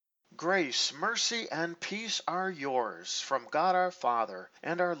Grace, mercy, and peace are yours from God our Father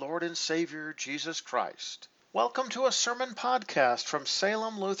and our Lord and Savior Jesus Christ. Welcome to a sermon podcast from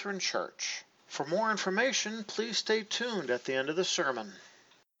Salem Lutheran Church. For more information, please stay tuned at the end of the sermon.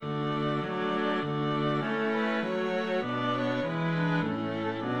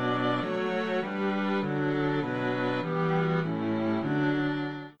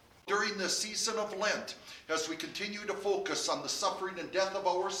 During this season of Lent, as we continue to focus on the suffering and death of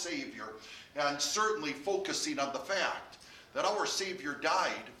our Savior, and certainly focusing on the fact that our Savior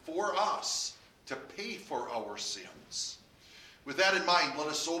died for us to pay for our sins. With that in mind, let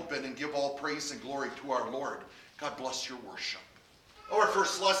us open and give all praise and glory to our Lord. God bless your worship. Our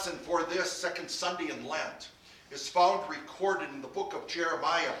first lesson for this second Sunday in Lent is found recorded in the book of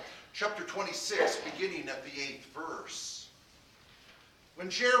Jeremiah, chapter 26, beginning at the 8th verse. When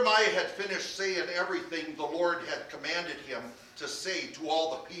Jeremiah had finished saying everything the Lord had commanded him to say to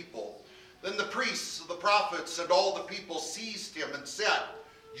all the people, then the priests, the prophets, and all the people seized him and said,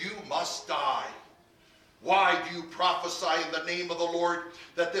 "You must die. Why do you prophesy in the name of the Lord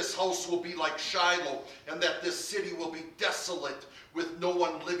that this house will be like Shiloh and that this city will be desolate with no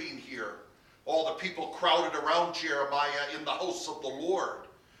one living here?" All the people crowded around Jeremiah in the house of the Lord.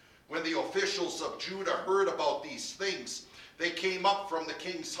 When the officials of Judah heard about these things, they came up from the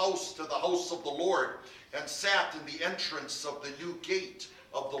king's house to the house of the Lord and sat in the entrance of the new gate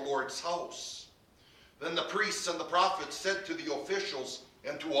of the Lord's house. Then the priests and the prophets said to the officials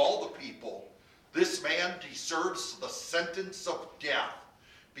and to all the people, "This man deserves the sentence of death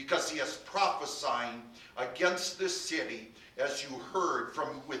because he is prophesying against this city as you heard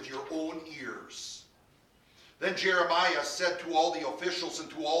from with your own ears." Then Jeremiah said to all the officials and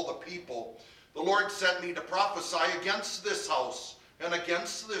to all the people, "The Lord sent me to prophesy against this house and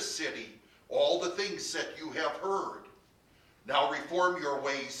against this city, all the things that you have heard. Now reform your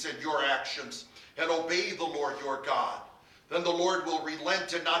ways and your actions and obey the Lord your God. Then the Lord will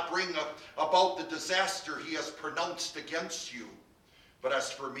relent and not bring about the disaster he has pronounced against you. But as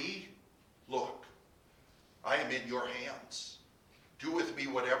for me, look, I am in your hands. Do with me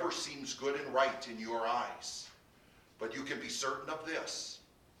whatever seems good and right in your eyes. But you can be certain of this.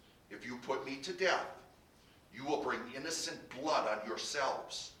 If you put me to death, you will bring innocent blood on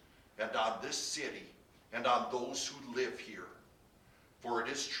yourselves and on this city and on those who live here. For it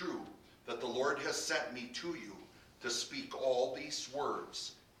is true that the Lord has sent me to you to speak all these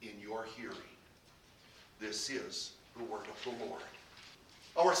words in your hearing." This is the word of the Lord.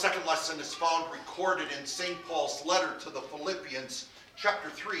 Our second lesson is found recorded in St. Paul's letter to the Philippians, chapter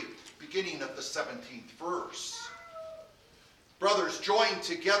 3, beginning at the 17th verse. "Brothers, join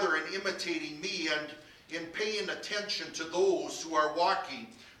together in imitating me and in paying attention to those who are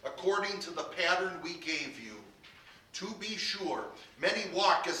walking according to the pattern we gave you. To be sure, many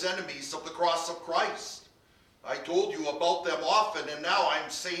walk as enemies of the cross of Christ. I told you about them often, and now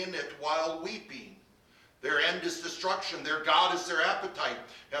I'm saying it while weeping. Their end is destruction, their God is their appetite,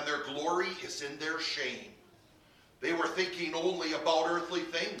 and their glory is in their shame. They were thinking only about earthly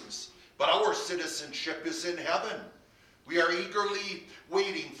things, but our citizenship is in heaven. We are eagerly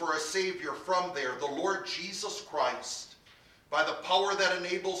waiting for a Savior from there, the Lord Jesus Christ. By the power that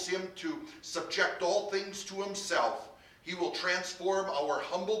enables him to subject all things to himself, he will transform our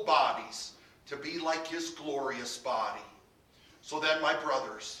humble bodies to be like his glorious body. So then, my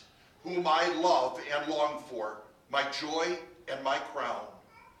brothers, whom I love and long for, my joy and my crown,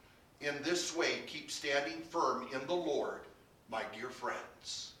 in this way keep standing firm in the Lord, my dear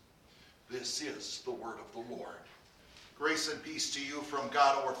friends." This is the word of the Lord. Grace and peace to you from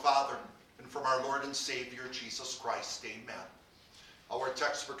God our Father and from our Lord and Savior Jesus Christ. Amen. Our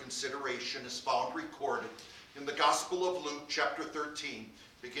text for consideration is found recorded in the Gospel of Luke, chapter 13,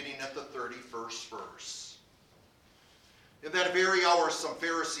 beginning at the 31st verse. "In that very hour some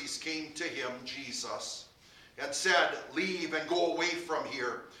Pharisees came to him, Jesus, and said, 'Leave and go away from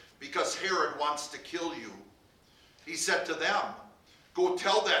here, because Herod wants to kill you.' He said to them, 'Go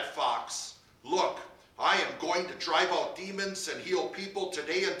tell that fox, look, I am going to drive out demons and heal people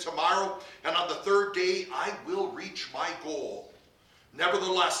today and tomorrow, and on the third day I will reach my goal.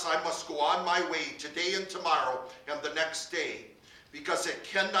 Nevertheless, I must go on my way today and tomorrow and the next day, because it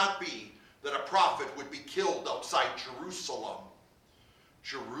cannot be that a prophet would be killed outside Jerusalem.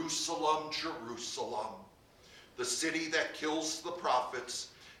 Jerusalem, Jerusalem, the city that kills the prophets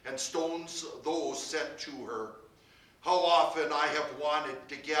and stones those sent to her. How often I have wanted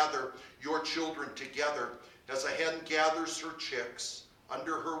to gather your children together as a hen gathers her chicks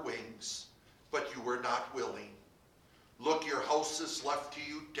under her wings, but you were not willing. Look, your house is left to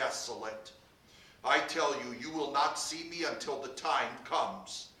you desolate. I tell you, you will not see me until the time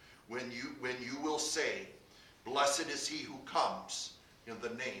comes when you will say, "Blessed is he who comes in the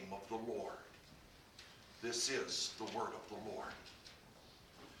name of the Lord." This is the word of the Lord.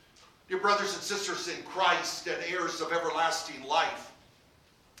 Dear brothers and sisters in Christ and heirs of everlasting life,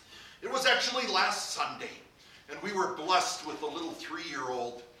 it was actually last Sunday, and we were blessed with a little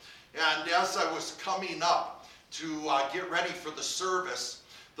 3-year-old. And as I was coming up to get ready for the service,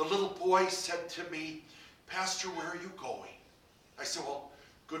 the little boy said to me, "Pastor, where are you going?" I said, "Well,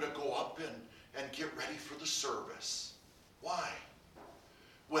 going to go up and get ready for the service." "Why?"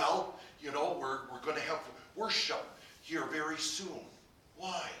 "Well, you know, we're going to have worship here very soon."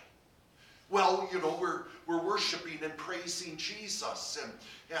 "Why?" "Well, you know, we're worshiping and praising Jesus,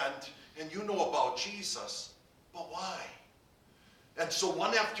 and you know about Jesus." "But why?" And so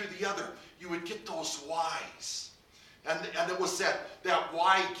one after the other, you would get those whys. And it was that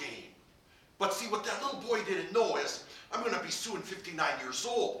why game. But see, what that little boy didn't know is, I'm going to be soon 59 years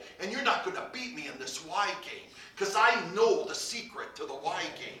old, and you're not going to beat me in this why game, because I know the secret to the why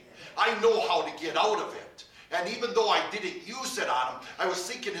game. I know how to get out of it. And even though I didn't use it on him, I was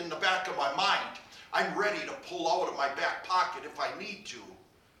thinking in the back of my mind, I'm ready to pull out of my back pocket if I need to.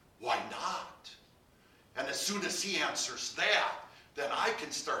 Why not? And as soon as he answers that, then I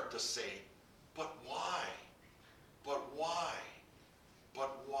can start to say, but why? But why?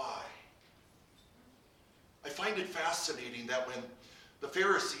 But why? I find it fascinating that when the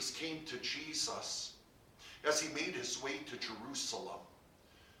Pharisees came to Jesus, as he made his way to Jerusalem,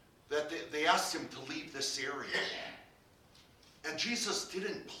 that they asked him to leave this area. And Jesus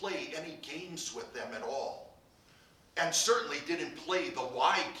didn't play any games with them at all. And certainly didn't play the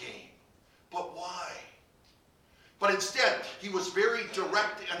why game. But why? But instead, he was very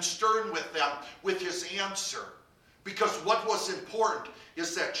direct and stern with them with his answer. Because what was important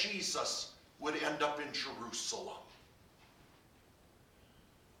is that Jesus would end up in Jerusalem.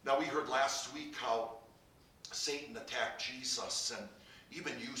 Now, we heard last week how Satan attacked Jesus, and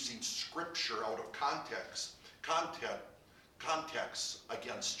even using scripture out of context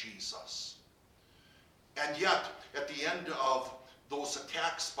against Jesus. And yet, at the end of those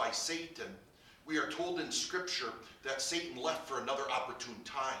attacks by Satan, we are told in scripture that Satan left for another opportune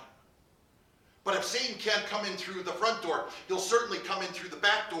time. But if Satan can't come in through the front door, he'll certainly come in through the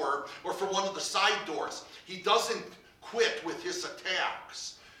back door or from one of the side doors. He doesn't quit with his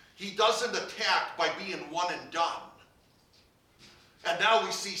attacks. He doesn't attack by being one and done. And now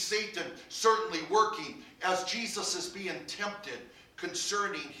we see Satan certainly working as Jesus is being tempted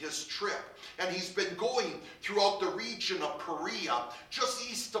concerning his trip. And he's been going throughout the region of Perea, just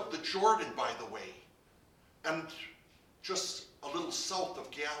east of the Jordan, by the way, and just a little south of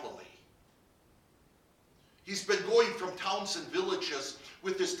Galilee. He's been going from towns and villages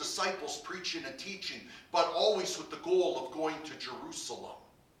with his disciples preaching and teaching, but always with the goal of going to Jerusalem.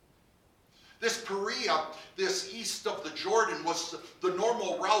 This Perea, this east of the Jordan, was the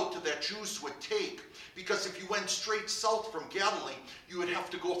normal route that Jews would take, because if you went straight south from Galilee, you would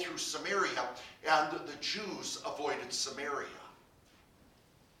have to go through Samaria, and the Jews avoided Samaria.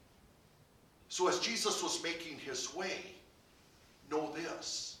 So as Jesus was making his way, know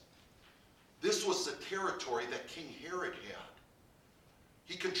this. This was the territory that King Herod had.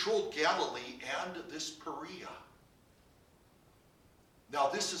 He controlled Galilee and this Perea. Now,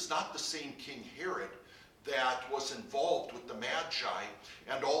 this is not the same King Herod that was involved with the Magi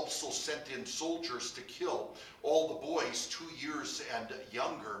and also sent in soldiers to kill all the boys 2 years and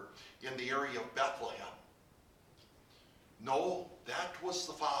younger in the area of Bethlehem. No, that was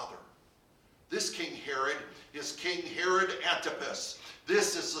the father. This King Herod is King Herod Antipas.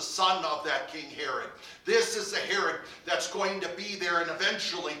 This is the son of that King Herod. This is the Herod that's going to be there and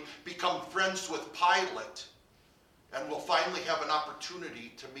eventually become friends with Pilate. And will finally have an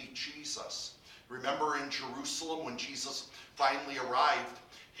opportunity to meet Jesus. Remember in Jerusalem when Jesus finally arrived,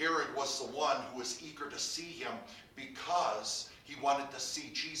 Herod was the one who was eager to see him because he wanted to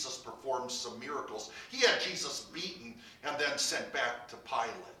see Jesus perform some miracles. He had Jesus beaten and then sent back to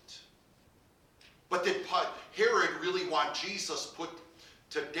Pilate. But did Herod really want Jesus put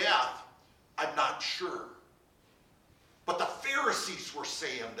to death? I'm not sure. But the Pharisees were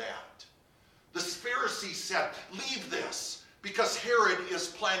saying that. The Pharisees said, leave this, because Herod is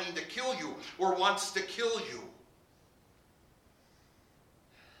planning to kill you or wants to kill you.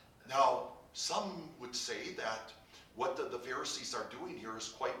 Now, some would say that what the Pharisees are doing here is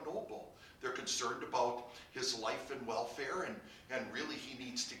quite noble. They're concerned about his life and welfare, and really he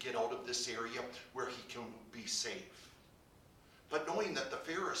needs to get out of this area where he can be safe. But knowing that the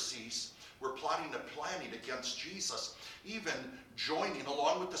Pharisees were plotting and planning against Jesus, even joining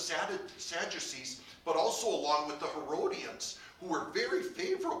along with the Sadducees, but also along with the Herodians, who were very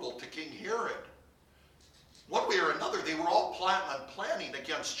favorable to Herod. One way or another, they were all planning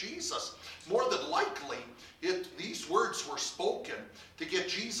against Jesus. More than likely, these words were spoken to get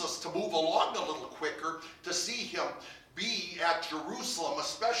Jesus to move along a little quicker, to see him be at Jerusalem,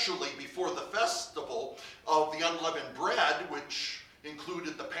 especially before the festival of the unleavened bread, which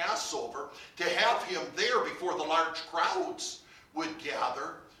included the Passover, to have him there before the large crowds would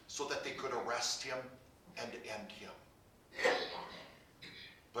gather so that they could arrest him and end him.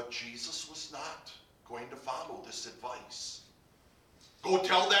 But Jesus was not going to follow this advice. Go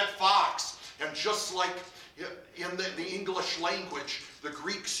tell that fox. And just like in the English language, the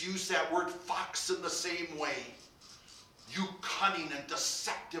Greeks use that word fox in the same way. You cunning and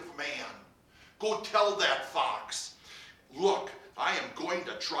deceptive man. Go tell that fox. Look, I am going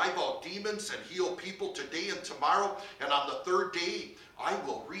to drive out demons and heal people today and tomorrow, and on the third day, I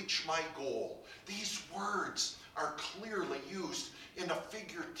will reach my goal. These words are clearly used in a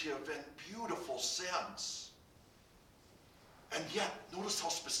figurative and beautiful sense. And yet, notice how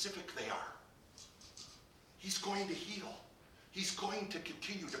specific they are. He's going to heal. He's going to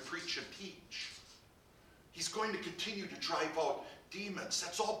continue to preach and teach. He's going to continue to drive out demons.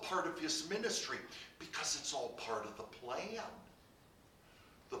 That's all part of his ministry because it's all part of the plan.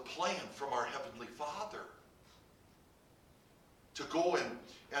 The plan from our Heavenly Father. To go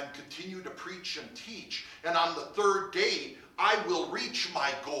and continue to preach and teach. And on the third day, I will reach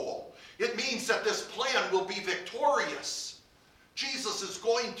my goal. It means that this plan will be victorious. Jesus is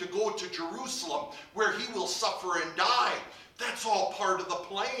going to go to Jerusalem where he will suffer and die. That's all part of the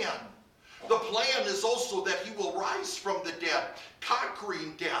plan. The plan is also that he will rise from the dead,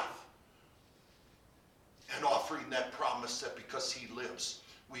 conquering death, and offering that promise that because he lives,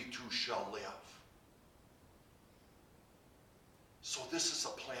 we too shall live. So this is a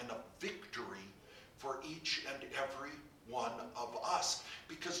plan of victory for each and every one of us.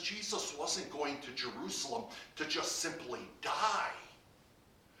 Because Jesus wasn't going to Jerusalem to just simply die.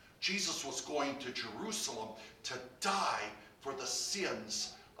 Jesus was going to Jerusalem to die for the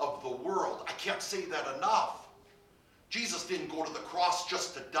sins of the world. I can't say that enough. Jesus didn't go to the cross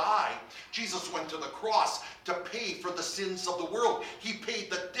just to die. Jesus went to the cross to pay for the sins of the world. He paid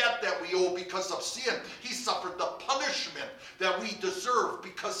the debt that we owe because of sin. He suffered the punishment that we deserve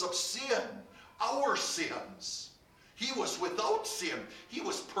because of sin, our sins. He was without sin. He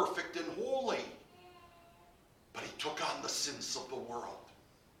was perfect and holy. But he took on the sins of the world.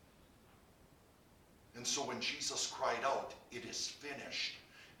 And so when Jesus cried out, "It is finished,"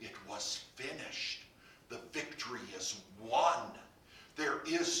 it was finished. The victory is won. There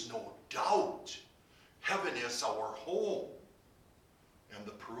is no doubt. Heaven is our home. And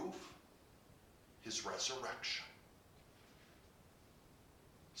the proof? His resurrection.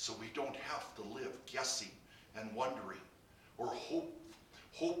 So we don't have to live guessing and wondering or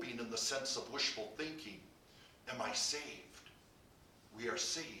hoping in the sense of wishful thinking. Am I saved? We are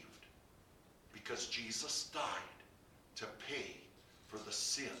saved because Jesus died to pay for the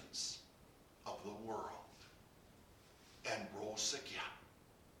sins of the world and rose again.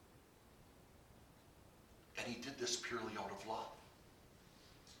 And he did this purely out of love.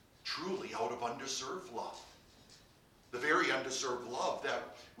 Truly out of undeserved love. The very undeserved love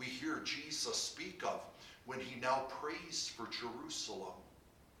that we hear Jesus speak of when he now prays for Jerusalem.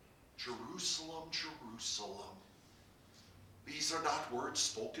 Jerusalem, Jerusalem. These are not words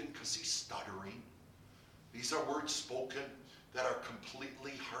spoken because he's stuttering. These are words spoken that are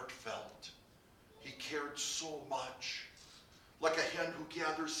completely heartfelt. He cared so much, like a hen who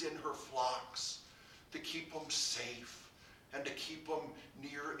gathers in her flocks to keep them safe and to keep them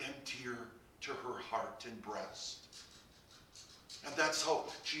near and dear to her heart and breast. And that's how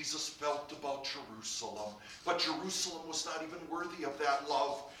Jesus felt about Jerusalem. But Jerusalem was not even worthy of that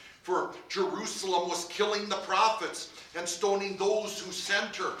love. For Jerusalem was killing the prophets and stoning those who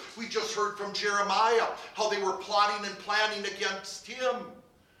sent her. We just heard from Jeremiah how they were plotting and planning against him.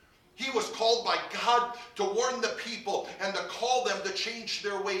 He was called by God to warn the people and to call them to change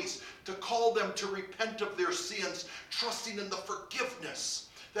their ways, to call them to repent of their sins, trusting in the forgiveness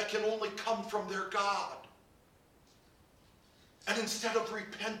that can only come from their God. And instead of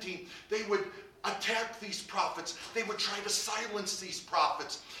repenting, they would attack these prophets. They would try to silence these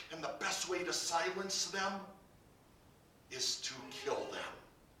prophets. And the best way to silence them is to kill them.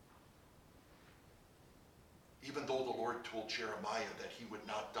 Even though the Lord told Jeremiah that he would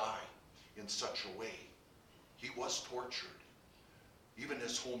not die in such a way, he was tortured. Even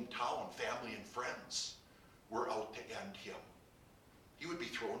his hometown, family and friends were out to end him. He would be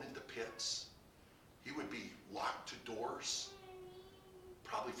thrown into pits. He would be locked to doors,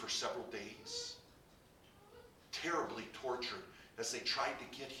 probably for several days. Terribly tortured as they tried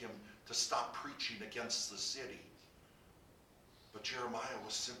to get him to stop preaching against the city. But Jeremiah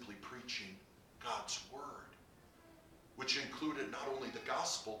was simply preaching God's word, which included not only the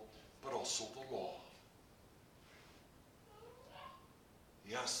gospel, but also the law.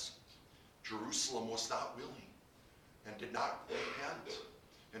 Yes, Jerusalem was not willing and did not repent.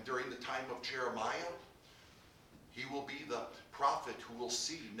 And during the time of Jeremiah, he will be the prophet who will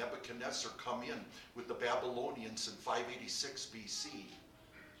see Nebuchadnezzar come in with the Babylonians in 586 BC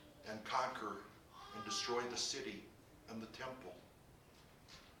and conquer and destroy the city and the temple.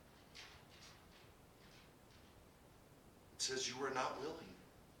 It says, you are not willing.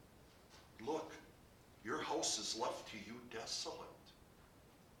 Look, your house is left to you desolate.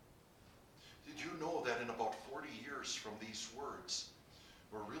 Did you know that in about 40 years from these words,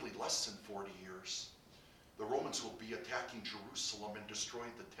 or really less than 40 years, the Romans will be attacking Jerusalem and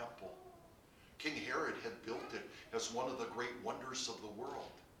destroying the temple? King Herod had built it as one of the great wonders of the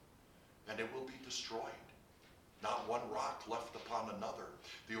world, and it will be destroyed. Not one rock left upon another.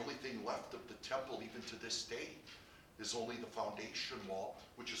 The only thing left of the temple, even to this day, is only the foundation wall,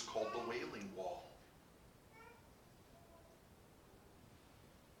 which is called the Wailing Wall.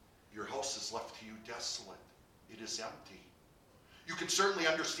 Your house is left to you desolate. It is empty. You can certainly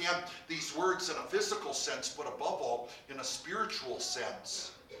understand these words in a physical sense, but above all, in a spiritual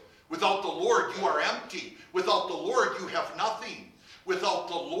sense. Without the Lord, you are empty. Without the Lord, you have nothing. Without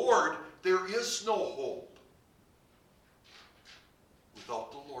the Lord, there is no hope.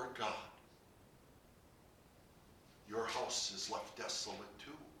 Without the Lord God, your house is left desolate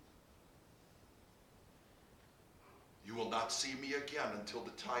too. You will not see me again until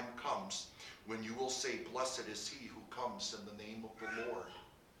the time comes when you will say, blessed is he who comes in the name of the Lord.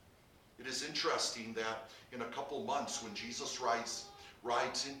 It is interesting that in a couple months when Jesus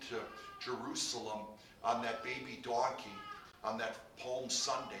rides into Jerusalem on that baby donkey, on that Palm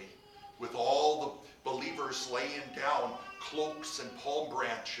Sunday, with all the believers laying down cloaks and palm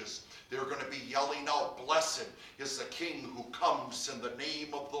branches, they're going to be yelling out, blessed is the King who comes in the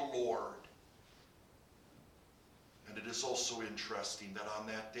name of the Lord. And it is also interesting that on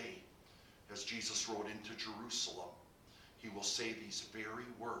that day, as Jesus rode into Jerusalem, he will say these very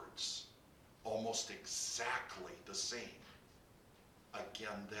words, almost exactly the same,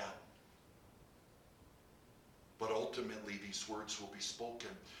 again then. But ultimately, these words will be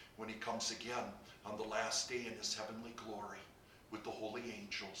spoken when he comes again on the last day in his heavenly glory with the holy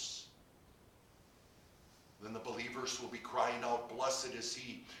angels. Then the believers will be crying out, blessed is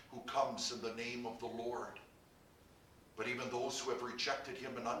he who comes in the name of the Lord. But even those who have rejected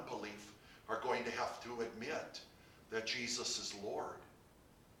him in unbelief are going to have to admit that Jesus is Lord.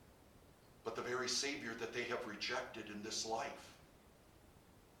 But the very Savior that they have rejected in this life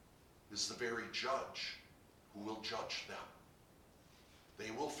is the very judge who will judge them. They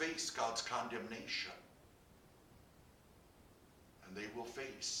will face God's condemnation. And they will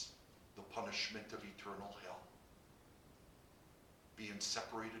face the punishment of eternal hell, being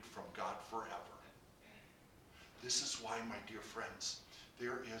separated from God forever. This is why, my dear friends,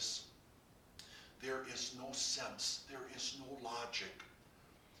 there is no sense, there is no logic,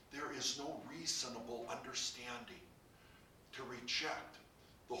 there is no reasonable understanding to reject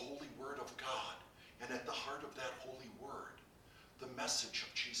the holy word of God, and at the heart of that holy word, the message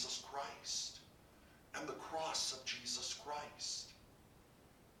of Jesus Christ and the cross of Jesus Christ,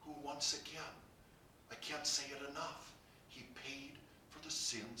 who once again, I can't say it enough, he paid for the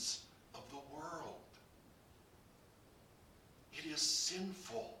sins of the world. It is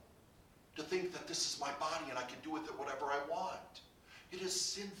sinful to think that this is my body and I can do with it whatever I want. It is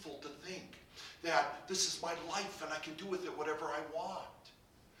sinful to think that this is my life and I can do with it whatever I want.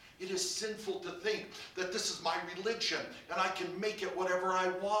 It is sinful to think that this is my religion and I can make it whatever I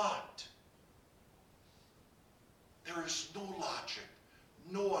want. There is no logic,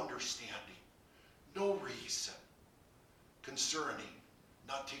 no understanding, no reason concerning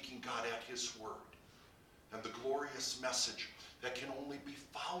not taking God at his word and the glorious message that can only be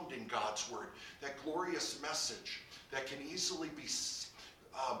found in God's word, that glorious message that can easily be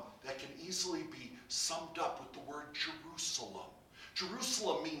summed up with the word Jerusalem.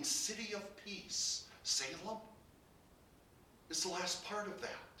 Jerusalem means city of peace. Salem is the last part of that.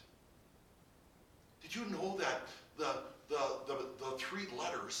 Did you know that the three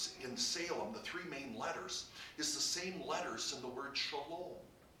letters in Salem, the three main letters, is the same letters in the word shalom?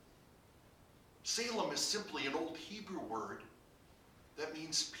 Salem is simply an old Hebrew word that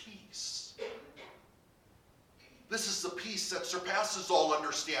means peace. This is the peace that surpasses all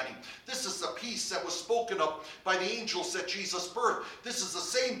understanding. This is the peace that was spoken of by the angels at Jesus' birth. This is the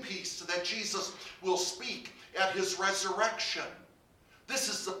same peace that Jesus will speak at his resurrection. This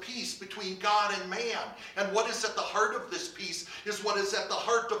is the peace between between God and man. And what is at the heart of this peace is what is at the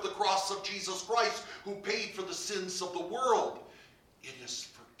heart of the cross of Jesus Christ, who paid for the sins of the world. It is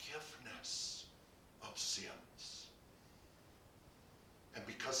forgiveness of sins. And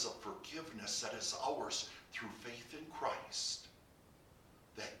because of forgiveness that is ours through faith in Christ,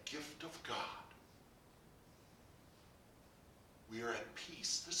 that gift of God, we are at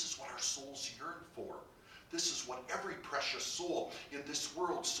peace. This is what our souls yearn for. This is what every precious soul in this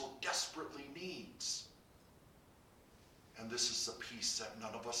world so desperately needs. And this is the peace that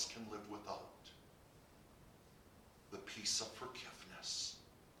none of us can live without. The peace of forgiveness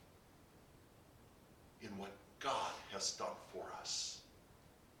in what God has done for us.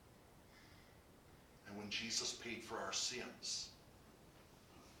 And when Jesus paid for our sins,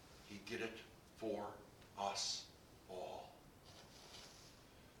 he did it for us all.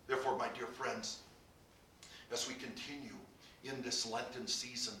 Therefore, my dear friends, as we continue in this Lenten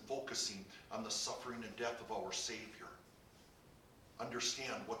season focusing on the suffering and death of our Savior,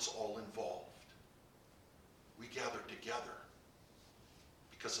 understand what's all involved. We gather together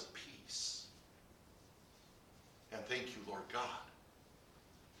because of peace. And thank you, Lord God,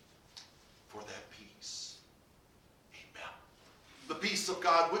 for that peace. Amen. The peace of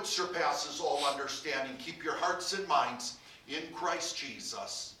God, which surpasses all understanding, keep your hearts and minds in Christ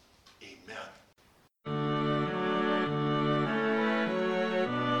Jesus. Amen.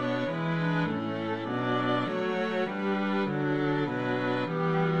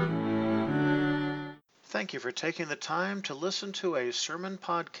 Thank you for taking the time to listen to a sermon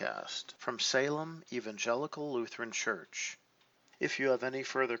podcast from Salem Evangelical Lutheran Church. If you have any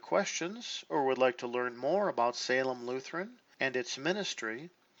further questions or would like to learn more about Salem Lutheran and its ministry,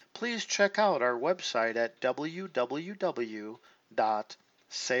 please check out our website at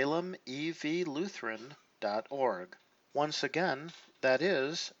www.salemevlutheran.org. Once again, that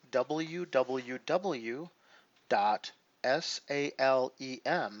is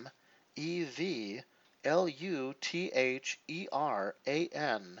www.salemevlutheran.org.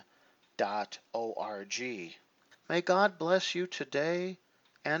 May God bless you today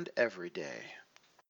and every day.